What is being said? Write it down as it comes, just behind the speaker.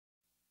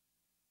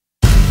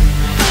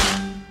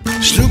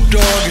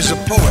Dogg is a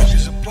poet.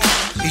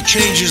 He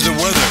changes the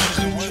weather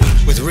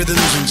with rhythms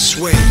and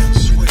sway.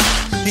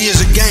 He is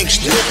a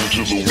gangster, a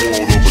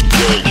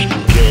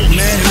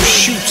man who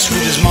shoots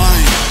with his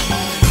mind,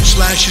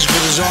 slashes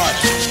with his art,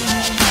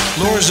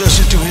 lures us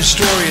into his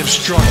story of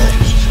struggle,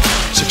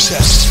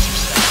 success,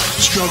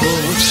 struggle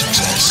with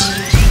success.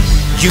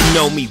 You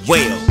know me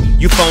well.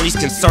 You phonies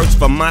can search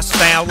for my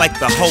style like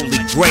the Holy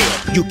Grail.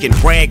 You can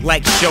brag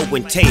like show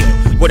and tell,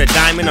 with a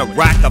diamond, a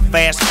rock, a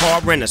fast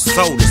car, and a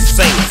soul to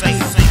sell.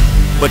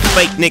 But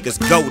fake niggas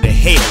go to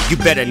hell. You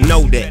better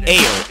know the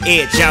L,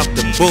 edge out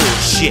the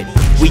bullshit.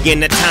 We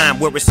in a time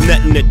where it's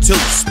nothing to do.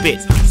 Spit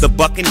the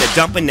bucking, the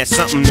dumping, that's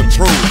something to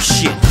prove.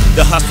 Shit,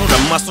 the hustle,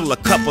 the muscle, a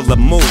couple of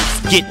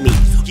moves. Get me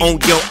on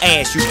your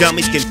ass, you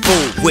dummies can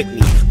fool with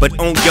me. But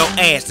on your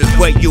ass is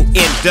where you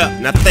end up.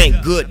 Now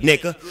think good,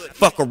 nigga.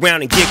 Fuck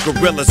around and get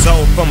gorillas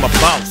old from a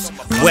boss.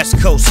 West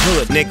Coast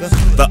hood, nigga.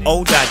 The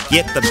older I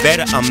get, the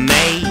better I'm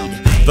made.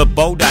 The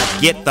bolder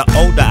I get, the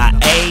older I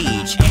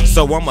age.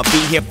 So I'ma be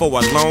here for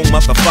a long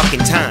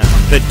motherfucking time.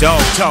 The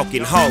dog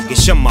talking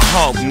hoggish, I'm a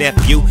hog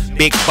nephew.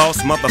 Big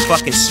boss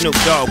motherfucking Snoop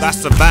Dogg. I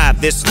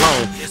survived this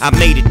long, I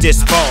made it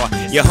this far.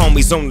 Your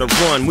homies on the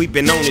run, we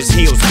been on his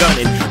heels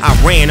gunning. I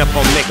ran up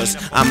on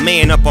niggas, I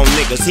man up on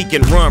niggas. He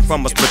can run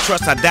from us, but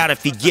trust I doubt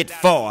if he get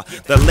far.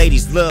 The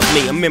ladies love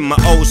me, I'm in my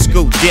old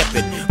school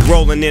dipping.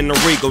 Rolling in the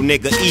Regal,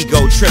 nigga,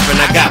 ego tripping.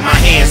 I got my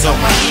hands on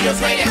my heat.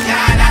 Afraid of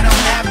God, I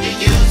don't have to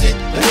use it,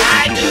 but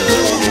I do.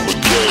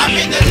 I'm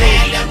in the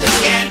land of the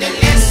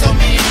scandalous, so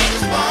many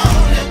niggas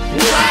wanna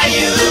try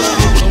you.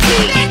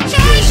 That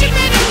choice you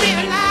better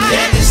realize.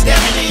 That is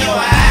staring in your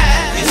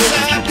eyes. It's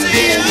up to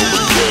you.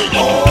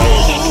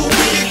 Oh,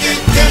 we can get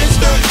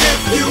gangsta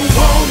if you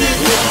want it.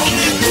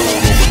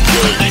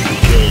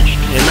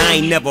 And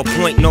I ain't never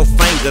point no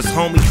fingers,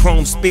 homie.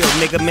 Chrome spill,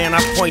 nigga, man,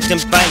 I point them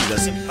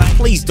fingers.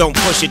 Please don't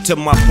push it to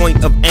my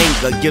point of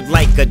anger. You're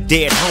like a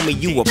dead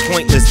homie, you a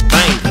pointless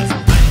banger.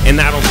 And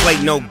I don't play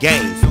no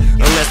games,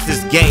 unless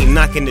this game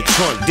knocking the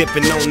trunk,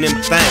 dipping on them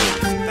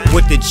things.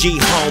 With the G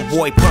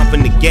homeboy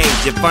pumping the gauge.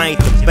 If I ain't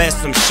the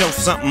best, I'm show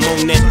something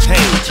on that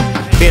page.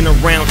 Been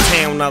around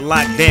town, I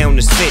lock down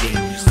the city.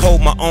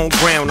 Hold my own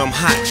ground, I'm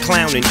hot,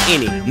 clowning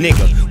any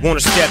nigga. Wanna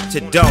step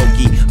to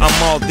doggy,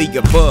 I'm all the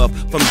above.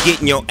 From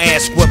getting your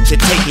ass whooped to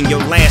taking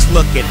your last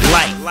look at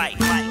life.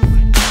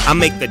 I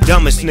make the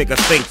dumbest nigga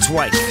think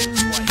twice.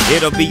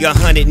 It'll be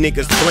 100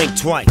 niggas blink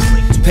twice.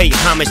 Pay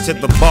homage to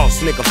the boss,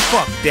 nigga,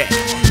 fuck that.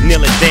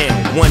 Kneel it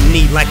down, one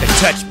knee like a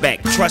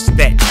touchback. Trust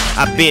that,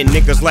 I been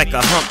niggas like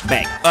a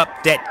humpback. Up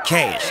that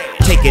cash,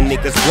 taking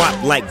niggas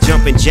guap like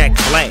jumping Jack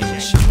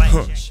Flash.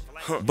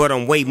 But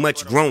I'm way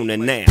much growner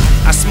now.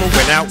 I smoke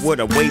it out with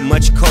a way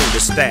much colder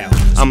style.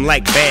 I'm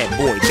like bad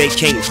boy, they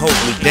can't hold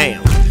me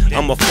down.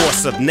 I'm a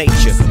force of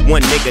nature,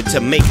 one nigga to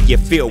make you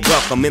feel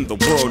welcome in the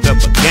world of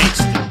a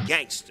gangster.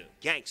 Gangster,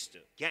 gangster,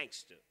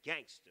 gangster,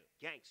 gangster,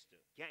 gangster,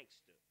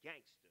 gangster,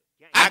 gangster.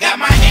 I got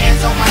my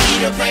hands on my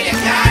heater, pray to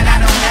God I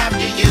don't have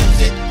to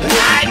use it, but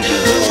I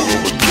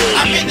do.